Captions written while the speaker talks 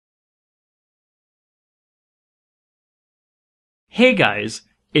Hey guys,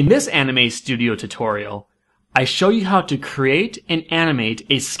 in this Anime Studio tutorial, I show you how to create and animate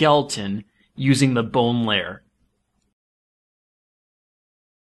a skeleton using the bone layer.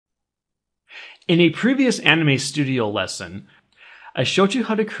 In a previous Anime Studio lesson, I showed you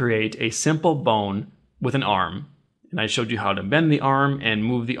how to create a simple bone with an arm, and I showed you how to bend the arm and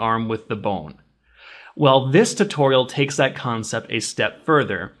move the arm with the bone. Well, this tutorial takes that concept a step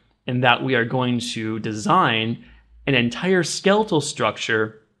further, in that we are going to design an entire skeletal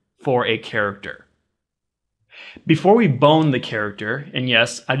structure for a character. Before we bone the character, and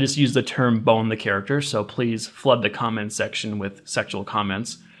yes, I just use the term bone the character, so please flood the comment section with sexual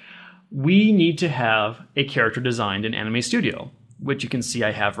comments, we need to have a character designed in Anime Studio, which you can see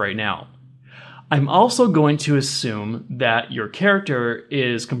I have right now. I'm also going to assume that your character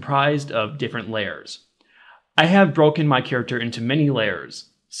is comprised of different layers. I have broken my character into many layers,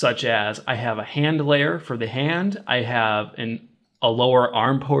 such as I have a hand layer for the hand, I have a lower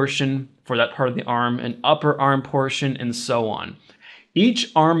arm portion for that part of the arm, an upper arm portion, and so on. Each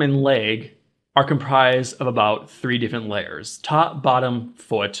arm and leg are comprised of about 3 different layers: top, bottom,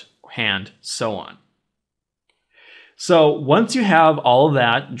 foot, hand, so on. So once you have all of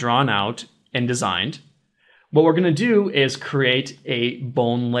that drawn out and designed, what we're going to do is create a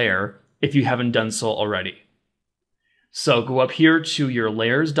bone layer if you haven't done so already. So go up here to your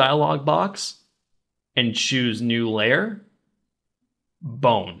Layers dialog box and choose New Layer,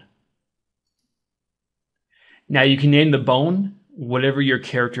 Bone. Now you can name the bone whatever your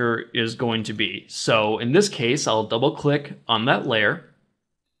character is going to be. So in this case, I'll double click on that layer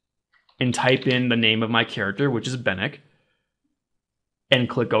and type in the name of my character, which is Bennick, and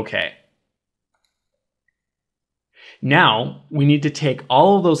click OK. Now, we need to take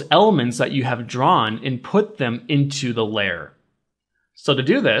all of those elements that you have drawn and put them into the layer. So to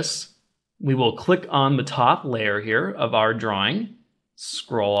do this, we will click on the top layer here of our drawing,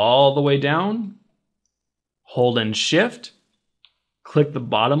 scroll all the way down, hold in Shift, click the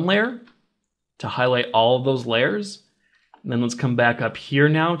bottom layer to highlight all of those layers. And then let's come back up here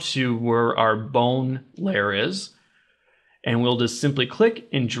now to where our bone layer is. And we'll just simply click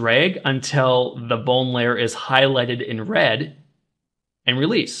and drag until the bone layer is highlighted in red and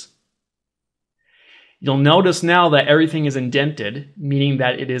release. You'll notice now that everything is indented, meaning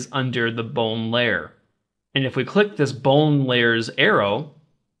that it is under the bone layer. And if we click this bone layer's arrow,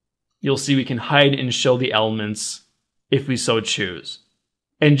 you'll see we can hide and show the elements if we so choose.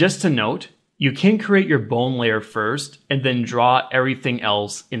 And just to note, you can create your bone layer first and then draw everything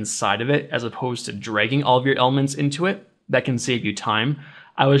else inside of it, as opposed to dragging all of your elements into it. That can save you time.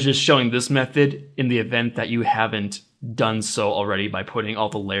 I was just showing this method in the event that you haven't done so already by putting all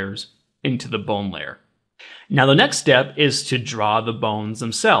the layers into the bone layer. Now the next step is to draw the bones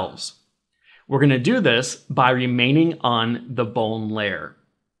themselves. We're going to do this by remaining on the bone layer.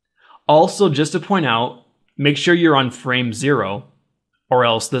 Also, just to point out, make sure you're on frame 0 or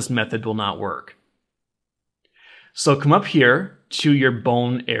else this method will not work. So come up here to your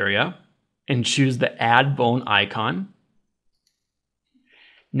bone area and choose the Add Bone icon.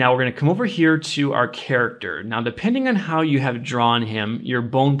 Now we're going to come over here to our character. Now, depending on how you have drawn him, your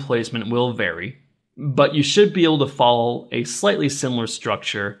bone placement will vary, but you should be able to follow a slightly similar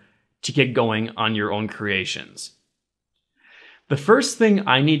structure to get going on your own creations. The first thing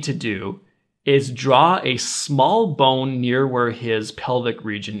I need to do is draw a small bone near where his pelvic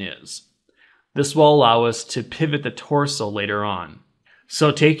region is. This will allow us to pivot the torso later on.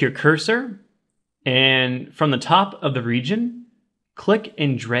 So take your cursor and from the top of the region, click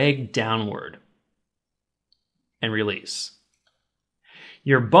and drag downward and release.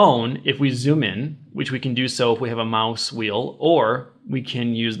 Your bone, if we zoom in, which we can do so if we have a mouse wheel, or we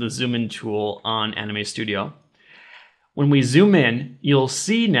can use the zoom in tool on Anime Studio. When we zoom in, you'll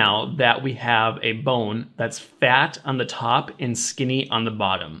see now that we have a bone that's fat on the top and skinny on the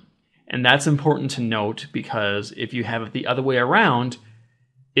bottom. And that's important to note because if you have it the other way around,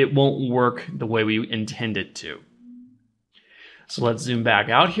 it won't work the way we intend it to. So let's zoom back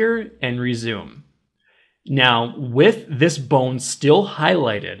out here and resume. Now, with this bone still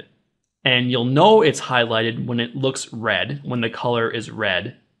highlighted, and you'll know it's highlighted when it looks red, when the color is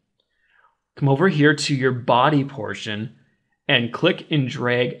red, come over here to your body portion and click and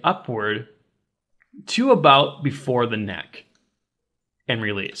drag upward to about before the neck and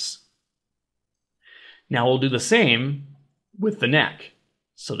release. Now we'll do the same with the neck.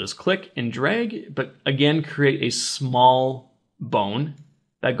 So just click and drag, but again, create a small bone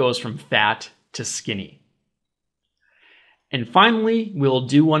that goes from fat to skinny. And finally, we'll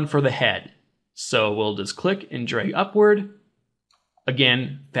do one for the head. So we'll just click and drag upward,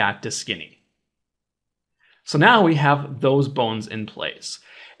 again, fat to skinny. So now we have those bones in place.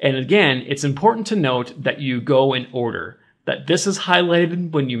 And again, it's important to note that you go in order, that this is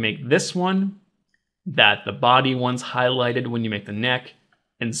highlighted when you make this one, that the body one's highlighted when you make the neck,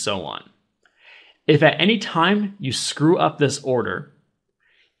 and so on. If at any time you screw up this order,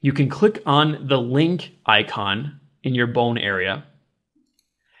 you can click on the link icon in your bone area,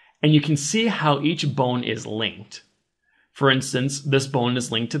 and you can see how each bone is linked. For instance, this bone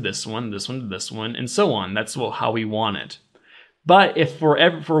is linked to this one to this one, and so on. That's how we want it. But if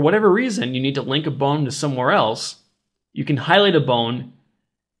for whatever reason you need to link a bone to somewhere else, you can highlight a bone,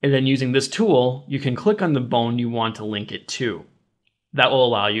 and then using this tool, you can click on the bone you want to link it to. That will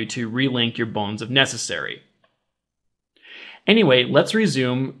allow you to relink your bones if necessary. Anyway, let's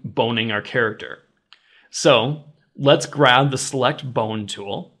resume boning our character. So let's grab the Select Bone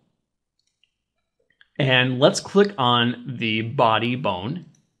tool, and let's click on the body bone.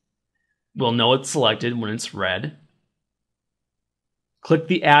 We'll know it's selected when it's red. Click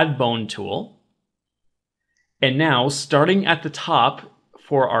the Add Bone tool. And now, starting at the top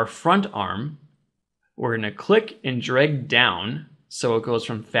for our front arm, we're going to click and drag down so it goes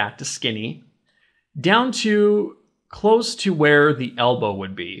from fat to skinny, down to close to where the elbow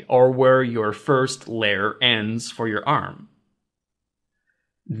would be, or where your first layer ends for your arm.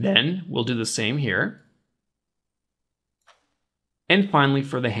 Then we'll do the same here. And finally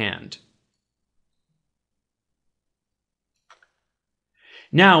for the hand.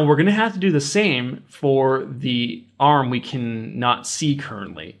 Now we're going to have to do the same for the arm we cannot see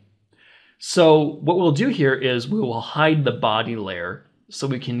currently. So what we'll do here is we will hide the body layer so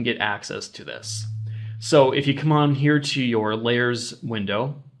we can get access to this. So if you come on here to your layers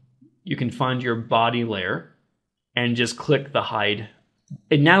window, you can find your body layer and just click the hide.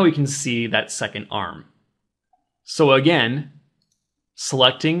 And now we can see that second arm. So again,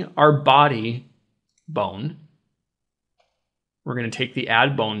 selecting our body bone, we're going to take the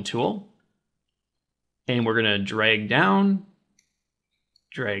Add Bone tool, and we're going to drag down,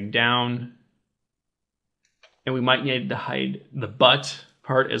 and we might need to hide the butt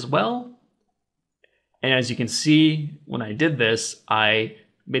part as well. And as you can see, when I did this, I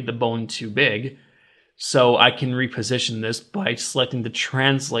made the bone too big, so I can reposition this by selecting the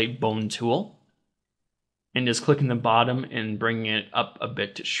Translate Bone tool, and just clicking the bottom and bringing it up a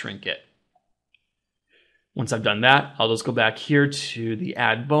bit to shrink it. Once I've done that, I'll just go back here to the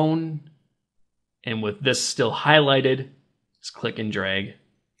Add Bone, and with this still highlighted, just click and drag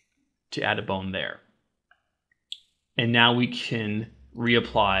to add a bone there. And now we can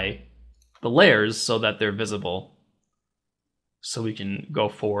reapply the layers so that they're visible, so we can go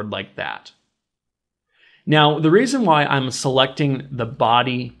forward like that. Now, the reason why I'm selecting the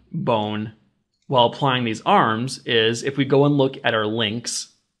body bone while applying these arms is if we go and look at our links,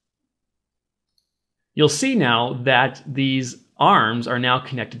 you'll see now that these arms are now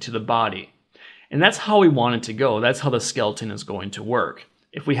connected to the body. And that's how we want it to go. That's how the skeleton is going to work.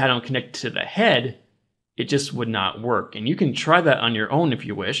 If we had them connected to the head, it just would not work. And you can try that on your own if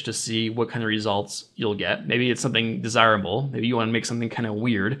you wish to see what kind of results you'll get. Maybe it's something desirable. Maybe you want to make something kind of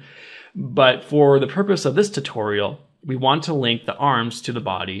weird. But for the purpose of this tutorial, we want to link the arms to the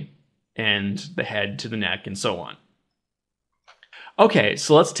body and the head to the neck and so on. Okay,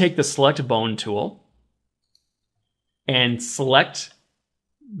 so let's take the Select Bone tool and select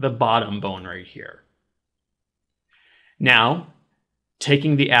the bottom bone right here. Now,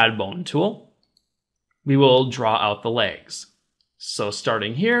 taking the Add Bone tool, we will draw out the legs. So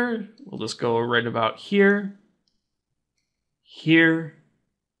starting here, we'll just go right about here, here,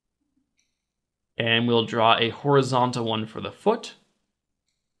 and we'll draw a horizontal one for the foot.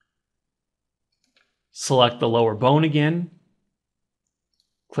 Select the lower bone again,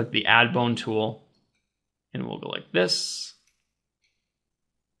 click the Add Bone tool, and we'll go like this,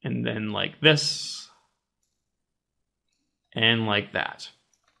 and then like this, and like that.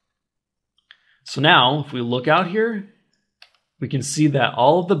 So now, if we look out here, we can see that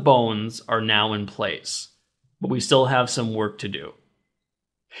all of the bones are now in place, but we still have some work to do.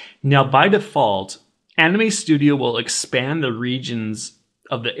 Now, by default, Anime Studio will expand the regions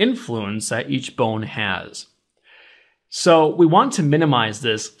of the influence that each bone has. So we want to minimize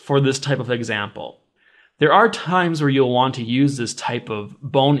this for this type of example. There are times where you'll want to use this type of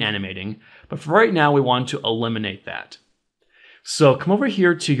bone animating, but for right now, we want to eliminate that. So come over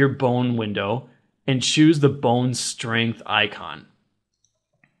here to your bone window and choose the bone strength icon.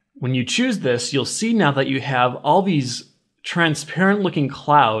 When you choose this, you'll see now that you have all these transparent looking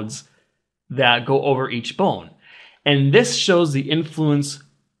clouds that go over each bone. And this shows the influence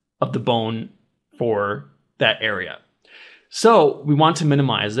of the bone for that area. So we want to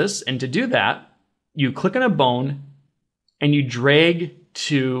minimize this, and to do that, you click on a bone and you drag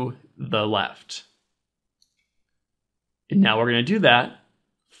to the left. And now we're going to do that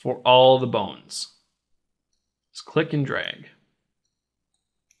for all the bones. Just click and drag.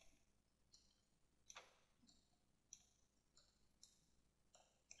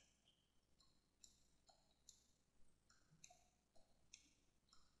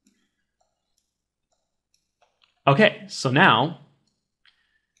 Okay, so now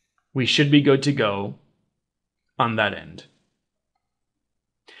we should be good to go on that end.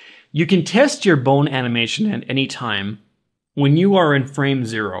 You can test your bone animation at any time when you are in frame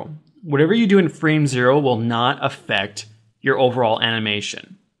 0. Whatever you do in frame 0 will not affect your overall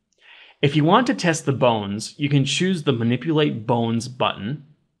animation. If you want to test the bones, you can choose the Manipulate Bones button.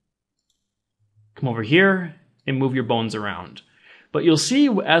 Come over here and move your bones around. But you'll see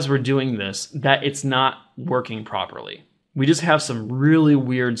as we're doing this that it's not working properly. We just have some really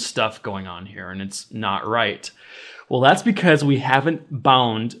weird stuff going on here and it's not right. Well, that's because we haven't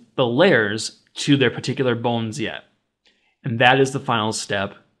bound the layers to their particular bones yet. And that is the final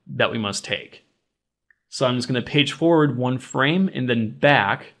step that we must take. So I'm just going to page forward 1 frame and then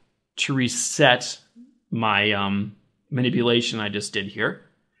back to reset my manipulation I just did here.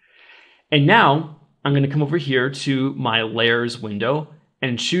 And now I'm going to come over here to my layers window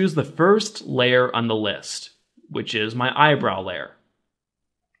and choose the first layer on the list, which is my eyebrow layer.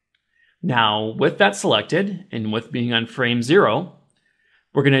 Now, with that selected, and with being on frame 0,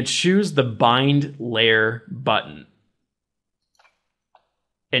 we're going to choose the Bind Layer button.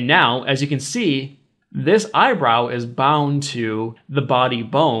 And now, as you can see, this eyebrow is bound to the body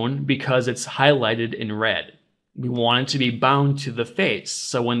bone because it's highlighted in red. We want it to be bound to the face.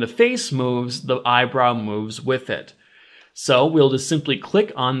 So when the face moves, the eyebrow moves with it. So we'll just simply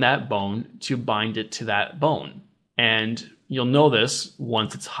click on that bone to bind it to that bone. And you'll know this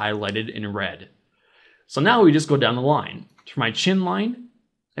once it's highlighted in red. So now we just go down the line. For my chin line,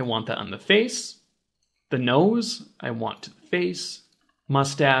 I want that on the face. The nose, I want to the face.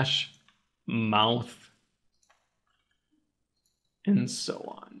 Mustache, mouth, and so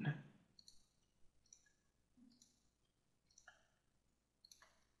on.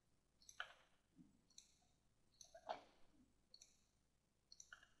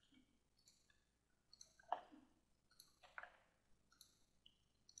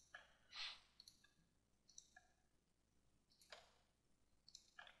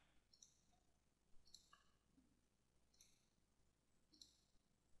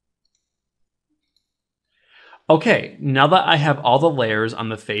 Okay, now that I have all the layers on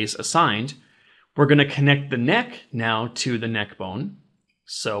the face assigned, we're going to connect the neck now to the neck bone.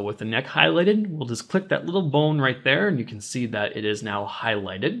 So with the neck highlighted, we'll just click that little bone right there, and you can see that it is now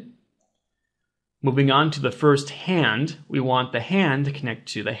highlighted. Moving on to the first hand, we want the hand to connect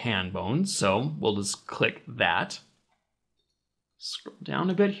to the hand bone, so we'll just click that. Scroll down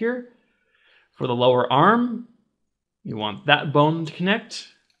a bit here. For the lower arm, we want that bone to connect.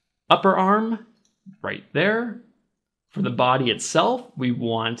 Upper arm, right there. For the body itself, we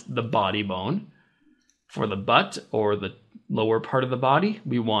want the body bone. For the butt or the lower part of the body,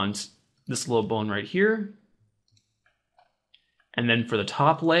 we want this little bone right here. And then for the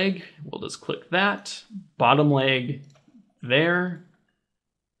top leg, we'll just click that. Bottom leg there.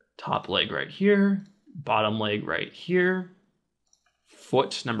 Top leg right here. Bottom leg right here.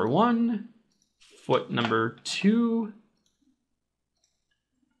 Foot number 1. Foot number 2.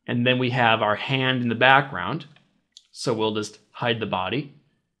 And then we have our hand in the background. So we'll just hide the body.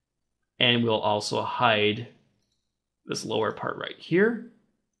 And we'll also hide this lower part right here.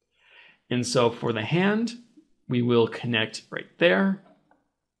 And so for the hand, we will connect right there,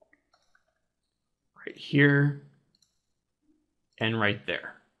 right here, and right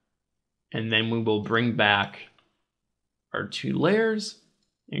there. And then we will bring back our 2 layers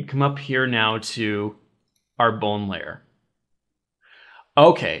and come up here now to our bone layer.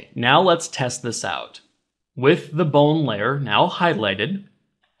 Okay, now let's test this out. With the bone layer now highlighted,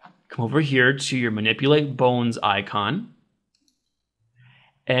 come over here to your Manipulate Bones icon,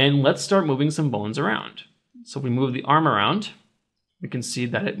 and let's start moving some bones around. So if we move the arm around, we can see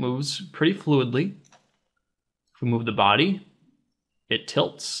that it moves pretty fluidly. If we move the body, it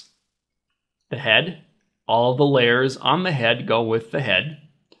tilts. The head, all the layers on the head go with the head.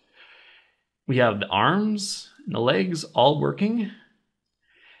 We have the arms and the legs all working.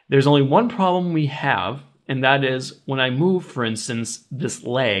 There's only one problem we have, and that is when I move, for instance, this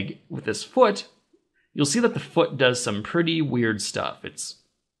leg with this foot, you'll see that the foot does some pretty weird stuff. It's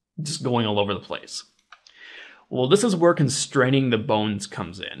just going all over the place. Well, this is where constraining the bones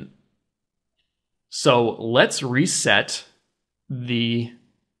comes in. So let's reset the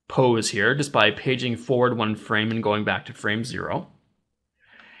pose here just by paging forward 1 frame and going back to frame 0.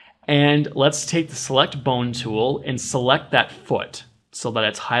 And let's take the select bone tool and select that foot so that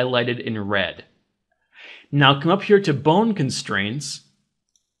it's highlighted in red. Now come up here to bone constraints,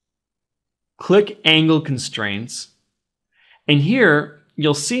 click angle constraints, and here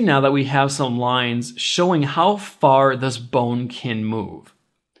you'll see now that we have some lines showing how far this bone can move.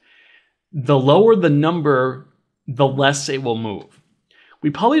 The lower the number, the less it will move. We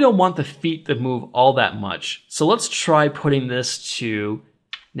probably don't want the feet to move all that much, so let's try putting this to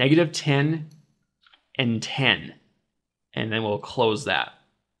 -10 and 10, and then we'll close that.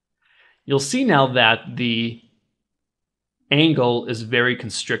 You'll see now that the angle is very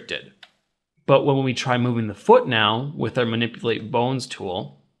constricted. But when we try moving the foot now with our Manipulate Bones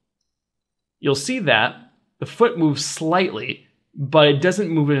tool, you'll see that the foot moves slightly, but it doesn't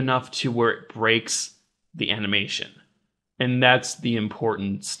move it enough to where it breaks the animation. And that's the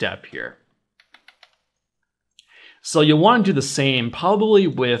important step here. So you'll want to do the same probably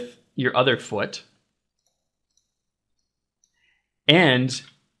with your other foot and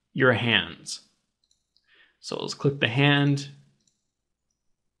your hands. So let's click the hand,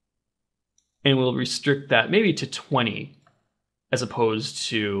 and we'll restrict that maybe to 20 as opposed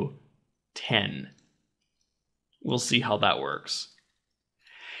to 10. We'll see how that works.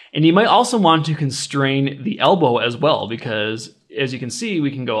 And you might also want to constrain the elbow as well, because as you can see,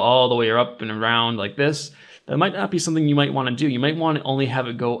 we can go all the way up and around like this. That might not be something you might want to do. You might want to only have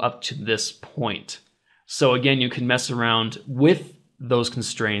it go up to this point. So again, you can mess around with those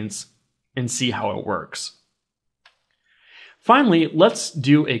constraints and see how it works. Finally, let's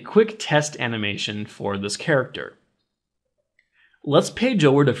do a quick test animation for this character. Let's page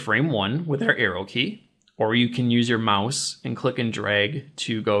over to frame 1 with our arrow key, or you can use your mouse and click and drag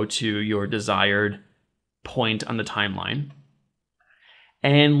to go to your desired point on the timeline.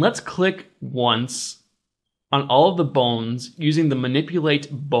 And let's click once on all of the bones using the Manipulate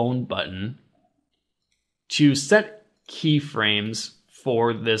Bone button to set keyframes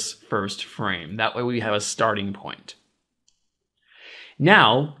for this first frame. That way we have a starting point.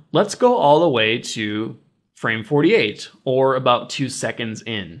 Now, let's go all the way to frame 48, or about 2 seconds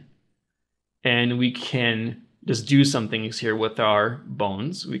in. And we can just do some things here with our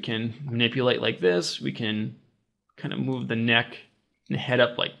bones. We can manipulate like this. We can kind of move the neck and head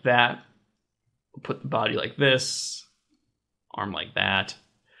up like that. We'll put the body like this, arm like that.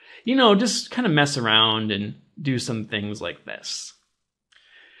 You know, just kind of mess around and do some things like this.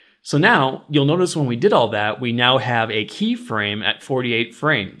 So now, you'll notice when we did all that, we now have a keyframe at 48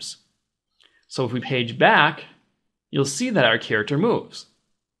 frames. So if we page back, you'll see that our character moves.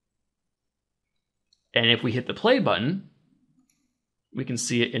 And if we hit the play button, we can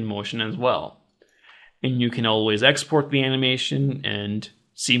see it in motion as well. And you can always export the animation and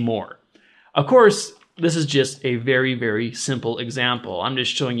see more. Of course, this is just a very, very simple example. I'm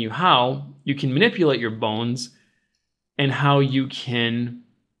just showing you how you can manipulate your bones and how you can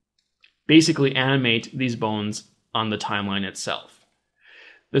basically animate these bones on the timeline itself.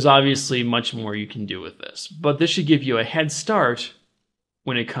 There's obviously much more you can do with this, but this should give you a head start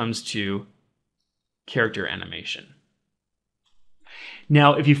when it comes to character animation.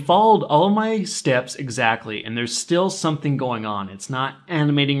 Now, if you followed all of my steps exactly and there's still something going on, it's not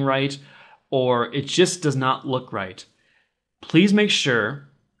animating right, or it just does not look right, please make sure,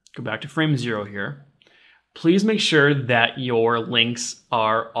 go back to frame 0 here, please make sure that your links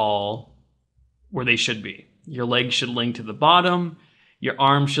are all where they should be. Your legs should link to the bottom, your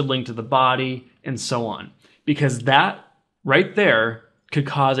arms should link to the body, and so on. Because that right there could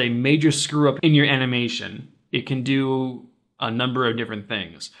cause a major screw up in your animation. It can do a number of different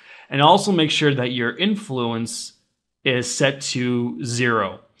things. And also make sure that your influence is set to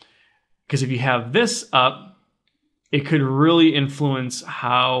 0. Because if you have this up, it could really influence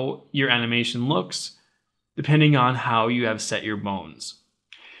how your animation looks, depending on how you have set your bones.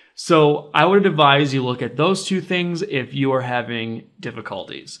 So I would advise you look at those 2 things if you are having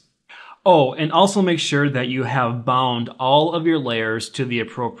difficulties. Oh, and also make sure that you have bound all of your layers to the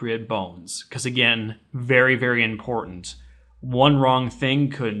appropriate bones. Because again, very, very important. One wrong thing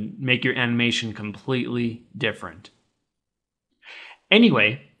could make your animation completely different.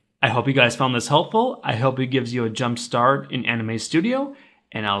 Anyway, I hope you guys found this helpful. I hope it gives you a jump start in Anime Studio,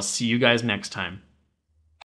 and I'll see you guys next time.